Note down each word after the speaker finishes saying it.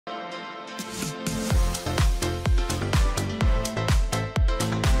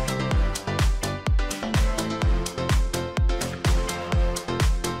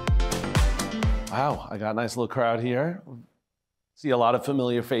Wow, I got a nice little crowd here. See a lot of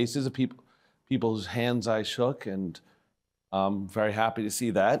familiar faces of people whose hands I shook, and I'm very happy to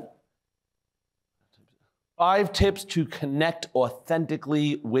see that. 5 tips to connect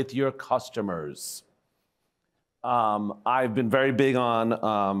authentically with your customers. I've been very big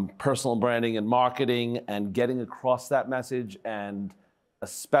on personal branding and marketing and getting across that message, and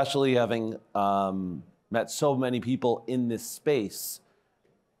especially having met so many people in this space.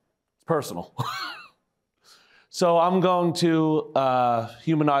 It's personal. So I'm going to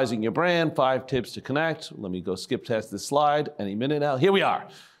Humanizing Your Brand, 5 tips to connect. Let me go skip past this slide any minute now. Here we are.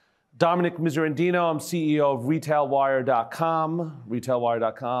 Dominick Miserandino, I'm CEO of RetailWire.com.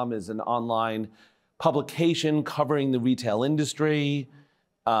 RetailWire.com is an online publication covering the retail industry.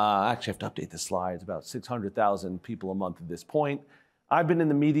 Actually, I have to update the slides. About 600,000 people a month at this point. I've been in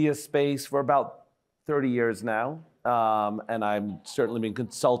the media space for about 30 years now, and I've certainly been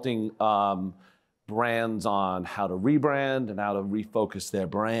consulting brands on how to rebrand and how to refocus their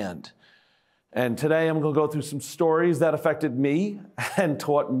brand. And today I'm going to go through some stories that affected me and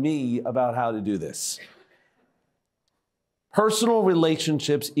taught me about how to do this. Personal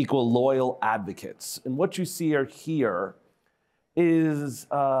relationships equal loyal advocates. And what you see here is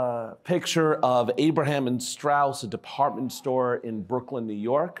a picture of Abraham and Straus, a department store in Brooklyn, New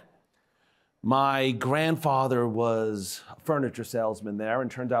York. My grandfather was a furniture salesman there and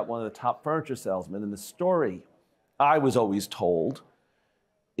turned out one of the top furniture salesmen. And the story I was always told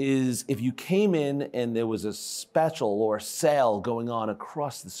is if you came in and there was a special or sale going on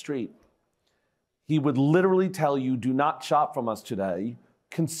across the street, he would literally tell you, do not shop from us today,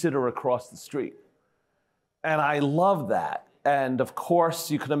 consider across the street. And I love that. And of course,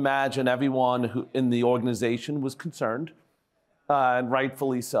 you can imagine everyone who in the organization was concerned, and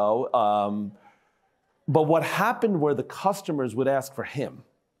rightfully so. But what happened were the customers would ask for him,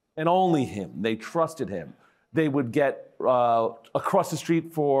 and only him. They trusted him. They would get across the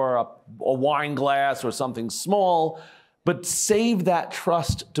street for a wine glass or something small, but save that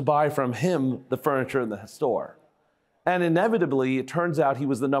trust to buy from him the furniture in the store. And inevitably, it turns out he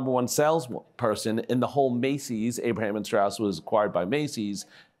was the #1 salesperson in the whole Macy's. Abraham and Straus was acquired by Macy's,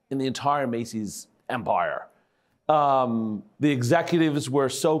 in the entire Macy's empire. The executives were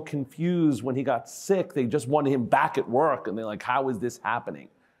so confused when he got sick, they just wanted him back at work, and they're like, how is this happening?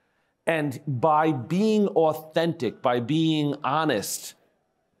 And by being authentic, by being honest,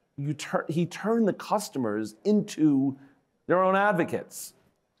 he turned the customers into their own advocates.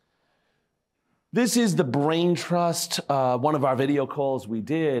 This is the Brain Trust, one of our video calls we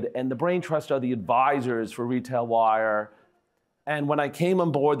did, and the Brain Trust are the advisors for RetailWire. And when I came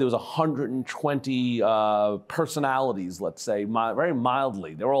on board, there was 120 personalities, let's say, very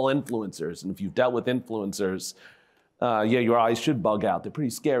mildly. They're all influencers, and if you've dealt with influencers, yeah, your eyes should bug out. They're pretty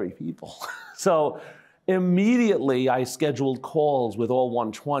scary people. So immediately, I scheduled calls with all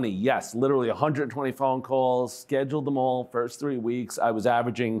 120. Yes, literally 120 phone calls, scheduled them all. First 3 weeks, I was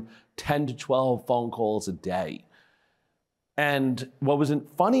averaging 10 to 12 phone calls a day. And what wasn't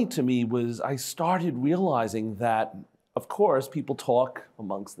funny to me was I started realizing that, of course, people talk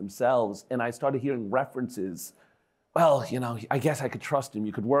amongst themselves, and I started hearing references. Well, you know, I guess I could trust him.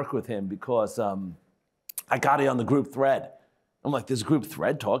 You could work with him because I got it on the group thread. I'm like, there's a group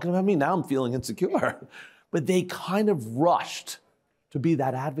thread talking about me? Now I'm feeling insecure. But they kind of rushed to be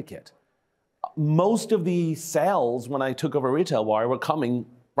that advocate. Most of the sales when I took over RetailWire were coming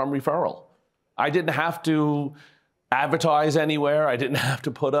from referral. I didn't have to advertise anywhere. I didn't have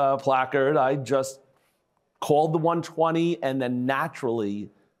to put a placard. I just called the 120, and then naturally,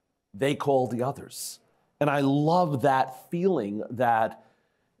 they called the others. And I love that feeling that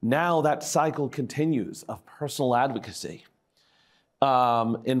now that cycle continues of personal advocacy.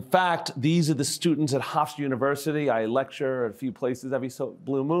 In fact, these are the students at Hofstra University. I lecture at a few places every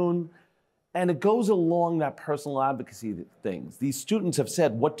blue moon. And it goes along that personal advocacy things. These students have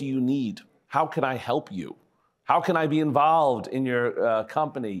said, what do you need? How can I help you? How can I be involved in your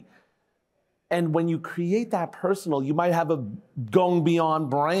company? And when you create that personal, you might have a going beyond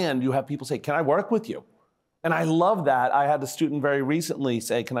brand. You have people say, can I work with you? And I love that. I had a student very recently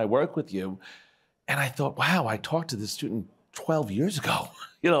say, can I work with you? And I thought, wow, I talked to this student 12 years ago.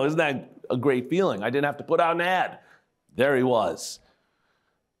 You know, isn't that a great feeling? I didn't have to put out an ad. There he was.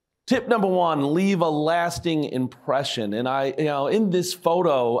 Tip number 1, leave a lasting impression. And in this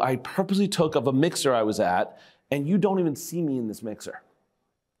photo, I purposely took of a mixer I was at, and you don't even see me in this mixer.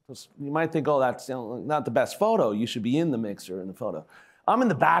 You might think, oh, that's not the best photo. You should be in the mixer in the photo. I'm in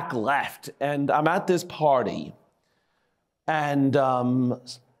the back left, and I'm at this party, and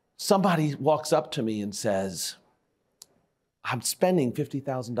somebody walks up to me and says, I'm spending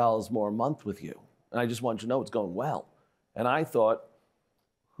 $50,000 more a month with you. and I just want you to know it's going well. And I thought,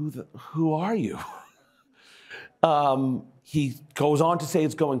 who are you? He goes on to say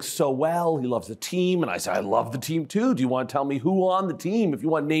it's going so well. He loves the team. And I said, I love the team too. Do you want to tell me who on the team? If you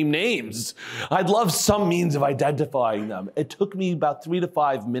want to name names, I'd love some means of identifying them. It took me about 3 to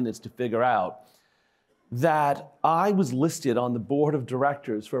 5 minutes to figure out that I was listed on the board of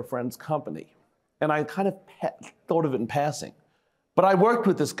directors for a friend's company. And I kind of thought of it in passing. But I worked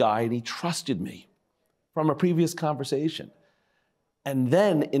with this guy and he trusted me from a previous conversation. And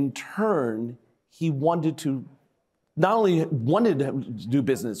then in turn, he wanted to not only wanted to do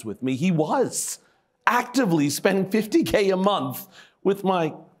business with me, he was actively spending $50K a month with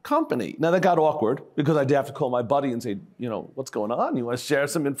my company. Now that got awkward because I did have to call my buddy and say, you know, what's going on? You want to share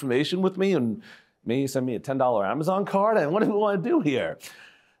some information with me and maybe send me a $10 Amazon card? And what do we want to do here?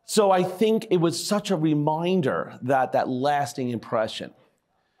 So I think it was such a reminder that lasting impression.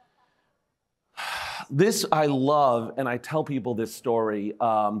 This I love, and I tell people this story.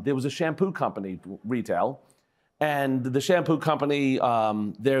 There was a shampoo company, retail, and the shampoo company,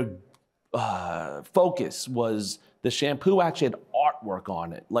 their focus was the shampoo actually had artwork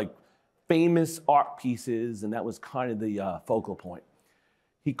on it, like famous art pieces, and that was kind of the focal point.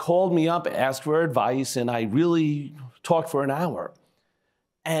 He called me up, asked for advice, and I really talked for an hour.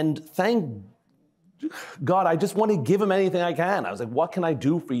 And thank God, I just want to give him anything I can. I was like, what can I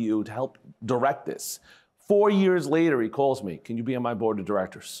do for you to help direct this? 4 years later, he calls me, can you be on my board of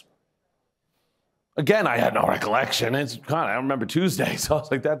directors? Again, I had no recollection. It's kind of, I remember Tuesday, so I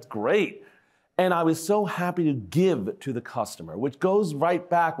was like, that's great. And I was so happy to give to the customer, which goes right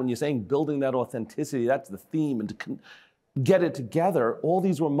back when you're saying building that authenticity, that's the theme, and to get it together. All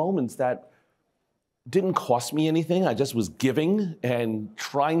these were moments that didn't cost me anything. I just was giving and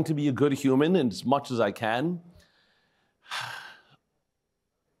trying to be a good human as much as I can.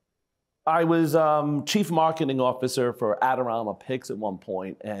 I was chief marketing officer for Adorama Picks at one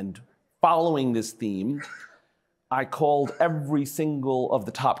point, and following this theme, I called every single of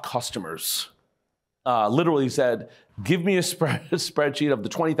the top customers. Literally said, give me a spreadsheet of the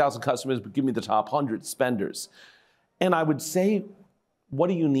 20,000 customers, but give me the top 100 spenders. And I would say, what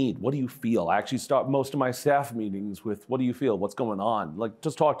do you need? What do you feel? I actually start most of my staff meetings with, what do you feel? What's going on? Like,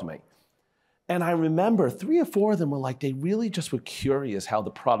 just talk to me. And I remember 3 or 4 of them were like, they really just were curious how the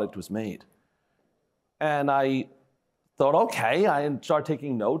product was made. And I thought, okay, I started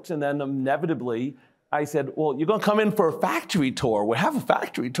taking notes, and then inevitably I said, well, you're gonna come in for a factory tour. We have a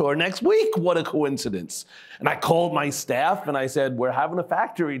factory tour next week. What a coincidence. And I called my staff and I said, we're having a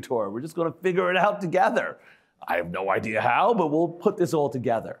factory tour. We're just gonna figure it out together. I have no idea how, but we'll put this all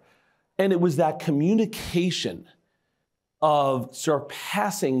together. And it was that communication of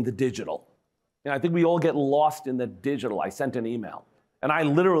surpassing the digital. And I think we all get lost in the digital. I sent an email and I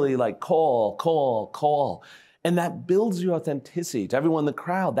literally like call. And that builds your authenticity. To everyone in the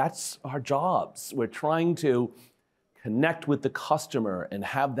crowd, that's our jobs. We're trying to connect with the customer and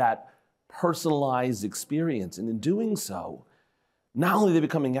have that personalized experience. And in doing so, not only are they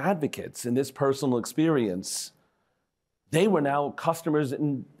becoming advocates in this personal experience, they were now customers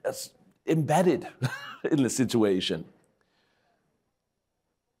embedded in the situation.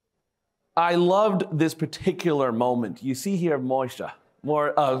 I loved this particular moment. You see here Moisha.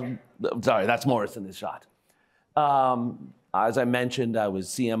 Sorry, that's Morris in this shot. As I mentioned, I was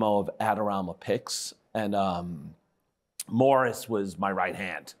CMO of Adorama Picks, and Morris was my right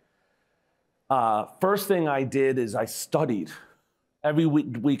hand. First thing I did is I studied every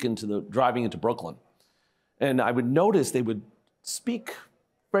week driving into Brooklyn. And I would notice they would speak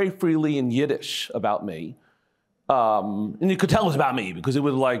very freely in Yiddish about me. And you could tell it was about me because it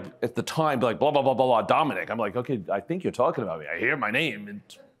was like, at the time, like, blah, blah, blah, blah, blah, Dominick. I'm like, okay, I think you're talking about me. I hear my name.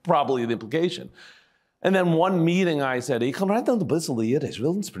 It's probably the implication. And then one meeting I said, ich kann reden ein bisschen Yiddish.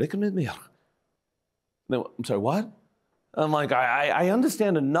 Willst du sprechen mit mir? I'm sorry, what? I'm like, I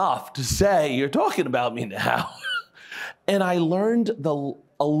understand enough to say you're talking about me now. And I learned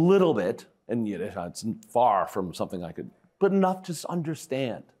a little bit in Yiddish. It's far from something I could, but enough to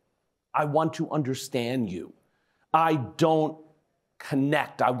understand. I want to understand you. I don't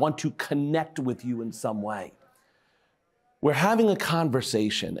connect. I want to connect with you in some way. We're having a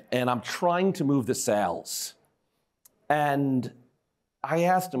conversation, and I'm trying to move the sales. And I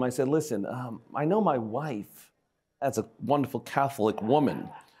asked him, I said, listen, I know my wife, as a wonderful Catholic woman,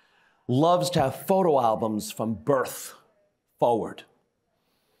 loves to have photo albums from birth forward.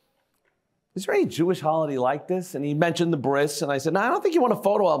 Is there any Jewish holiday like this? And he mentioned the bris, and I said, no, I don't think you want a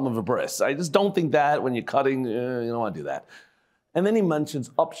photo album of a bris. I just don't think that when you're cutting, you don't want to do that. And then he mentions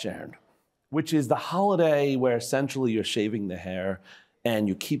Upshern, which is the holiday where essentially you're shaving the hair and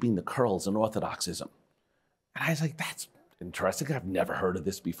you're keeping the curls and orthodoxism. And I was like, that's interesting. I've never heard of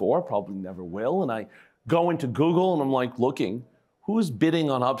this before, probably never will. And I go into Google and I'm like looking, who's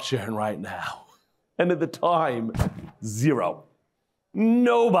bidding on Upsharing right now? And at the time, zero.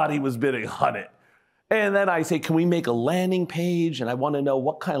 Nobody was bidding on it. And then I say, can we make a landing page? And I want to know,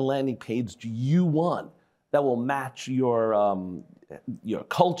 what kind of landing page do you want that will match your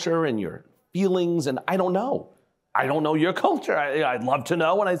culture and your feelings? And I don't know. I don't know your culture. I'd love to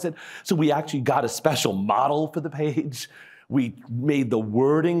know. And I said, so we actually got a special model for the page. We made the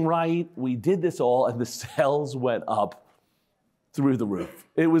wording right. We did this all, and the sales went up through the roof.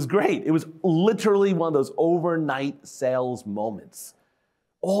 It was great. It was literally one of those overnight sales moments,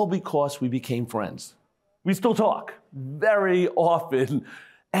 all because we became friends. We still talk very often,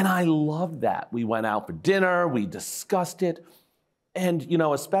 and I love that. We went out for dinner, we discussed it, and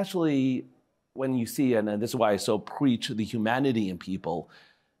especially when you see, and this is why I so preach the humanity in people,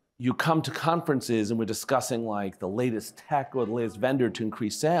 you come to conferences and we're discussing like the latest tech or the latest vendor to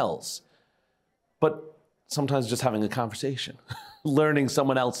increase sales, but sometimes just having a conversation, learning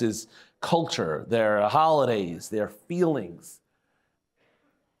someone else's culture, their holidays, their feelings.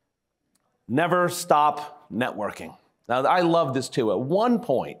 Never stop networking. Now, I love this too. At one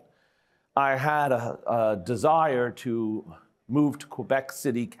point, I had a desire to move to Quebec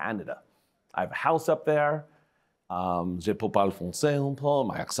City, Canada. I have a house up there. Je peux pas le français un peu.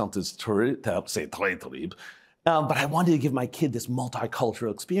 My accent is c'est très terrible. But I wanted to give my kid this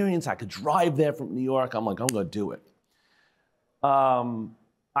multicultural experience. I could drive there from New York. I'm like, I'm going to do it. I'm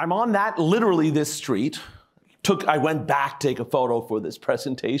on literally this street. I went back to take a photo for this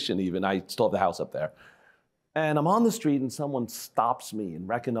presentation even. I still have the house up there. And I'm on the street and someone stops me and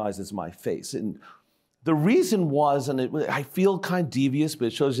recognizes my face. And the reason was, and I feel kind of devious, but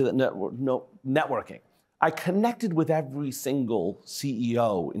it shows you that networking. I connected with every single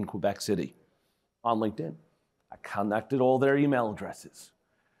CEO in Quebec City on LinkedIn. I connected all their email addresses.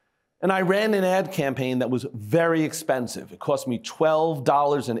 And I ran an ad campaign that was very expensive. It cost me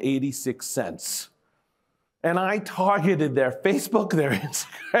 $12.86. And I targeted their Facebook, their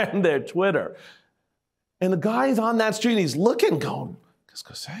Instagram, their Twitter. And the guy's on that street, and he's looking, going,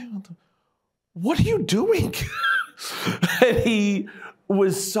 what are you doing? And he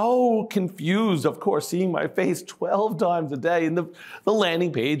was so confused, of course, seeing my face 12 times a day. And the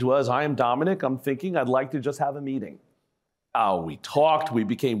landing page was, I am Dominick. I'm thinking I'd like to just have a meeting. We talked. We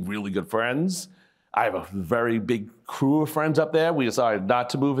became really good friends. I have a very big crew of friends up there. We decided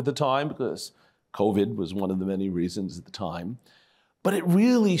not to move at the time because COVID was one of the many reasons at the time. But it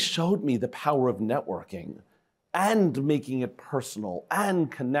really showed me the power of networking and making it personal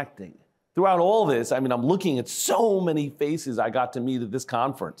and connecting. Throughout all this, I'm looking at so many faces I got to meet at this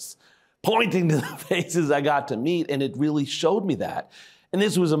conference, pointing to the faces I got to meet, and it really showed me that. And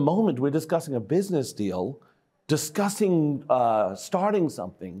this was a moment we're discussing a business deal, discussing starting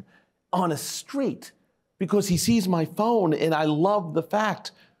something on a street, because he sees my phone, and I love the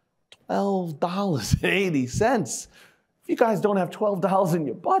fact, $12.80. If you guys don't have $12 in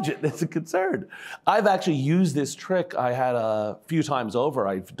your budget, that's a concern. I've actually used this trick. I had a few times over.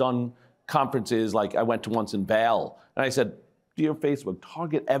 I've done conferences, like I went to once in Vail, and I said, dear Facebook,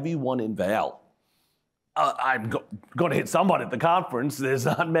 target everyone in Vail. I'm going to hit someone at the conference. There's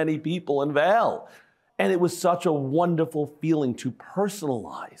not many people in Vail. And it was such a wonderful feeling to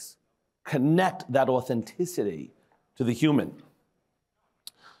personalize, connect that authenticity to the human.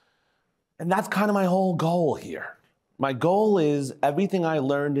 And that's kind of my whole goal here. My goal is everything I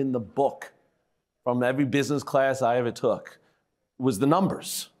learned in the book from every business class I ever took was the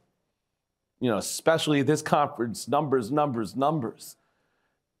numbers. Especially at this conference, numbers, numbers, numbers.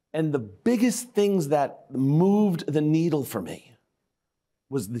 And the biggest things that moved the needle for me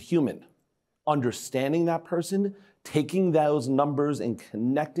was the human. Understanding that person, taking those numbers and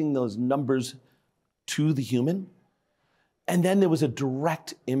connecting those numbers to the human. And then there was a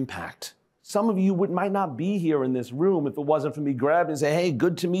direct impact. Some of you might not be here in this room if it wasn't for me grabbing and say, hey,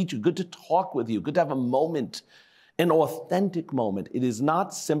 good to meet you, good to talk with you, good to have a moment, an authentic moment. It is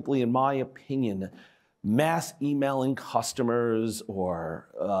not simply, in my opinion, mass emailing customers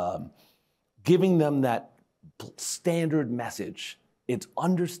or giving them that standard message. It's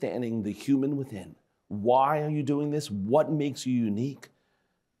understanding the human within. Why are you doing this? What makes you unique?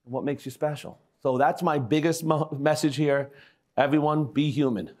 What makes you special? So that's my biggest message here. Everyone, be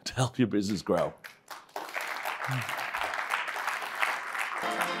human to help your business grow.